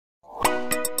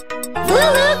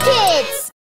LooLoo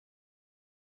Kids!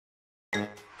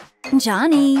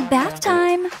 Johnny, bath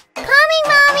time. Coming,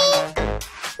 Mommy!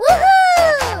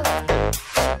 Woohoo!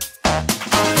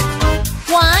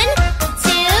 1,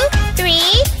 2, 3.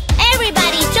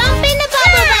 Everybody jump in the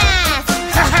bubble bath!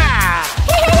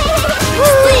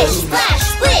 Splish, splash,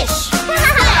 splish!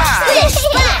 Splash, splish,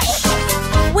 splash!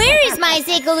 Where is my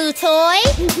Ziggaloo toy?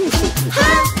 Ha,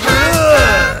 ha,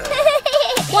 ha!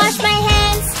 Wash my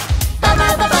hands!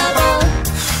 Bubble, bubble, bubble!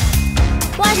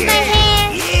 Wash my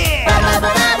hair! Bubble,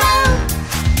 bubble, bubble!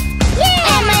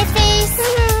 And my face!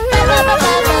 Bubble,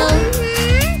 bubble, bubble!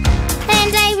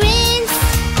 And I rinse!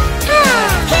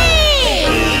 Hey!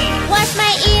 Wash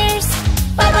my ears!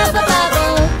 Bubble, bubble,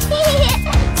 bubble!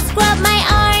 Scrub my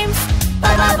arms!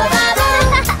 Bubble, bubble,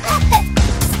 bubble!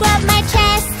 Scrub my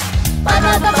chest!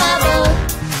 Bubble, bubble, bubble!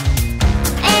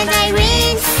 And I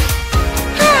rinse!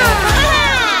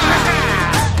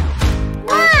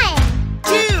 1,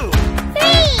 2,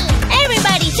 3!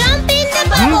 Everybody jump in the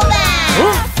bubble bath!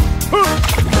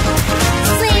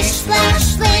 Splish, splash,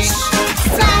 splish!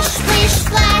 Splash, splish,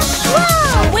 splash!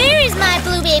 Whoa! Where is my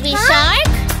blue baby shark?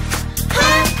 Ha,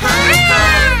 ha, ha!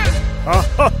 Ha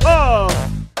ha ha!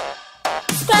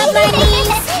 Scrub my knees!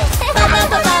 Bubble,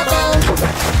 bubble, bubble!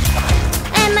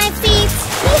 And my feet!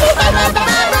 Bubble, bubble,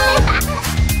 bubble!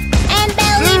 And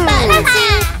belly button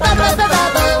too! Bubble, bubble,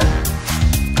 bubble!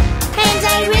 And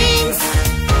I rinse!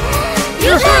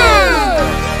 Yoo-hoo!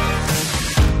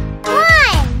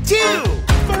 1, 2,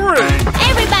 3.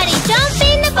 everybody jump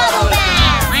in the bubble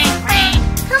bath!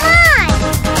 Come on!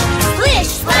 Splish,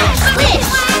 splash, splish!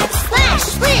 Splash,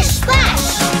 splish, splash!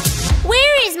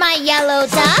 Where is my yellow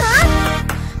duck?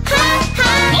 Ha,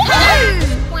 ha, ha!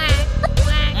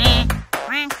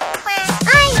 I'm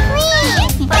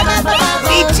clean! Bubble, bubble,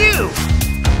 Me bubble! too.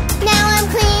 Now I'm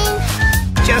clean!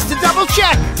 Just to double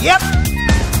check. Yep.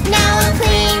 Now I'm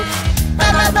clean!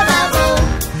 Bubble, bubble, bubble!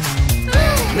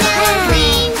 Now I'm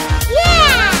clean!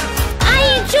 Yeah! I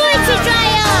enjoy to dry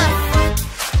off!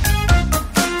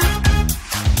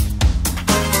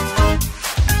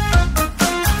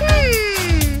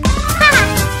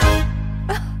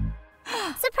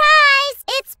 Surprise!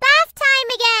 It's bath time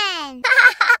again!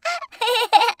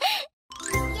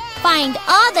 Find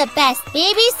all the best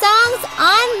baby songs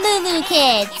on LooLoo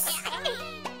Kids!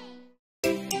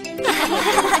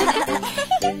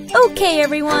 Okay,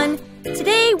 everyone.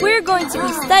 Today we're going to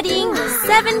be studying the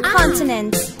 7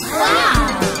 continents.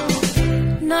 Wow!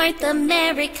 North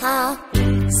America,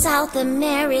 South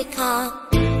America,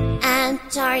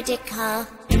 Antarctica,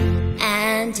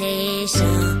 and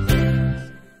Asia.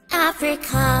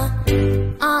 Africa,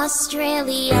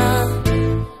 Australia,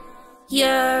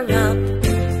 Europe.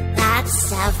 That's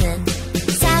 7.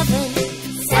 7.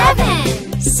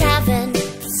 7. 7.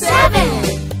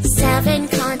 7.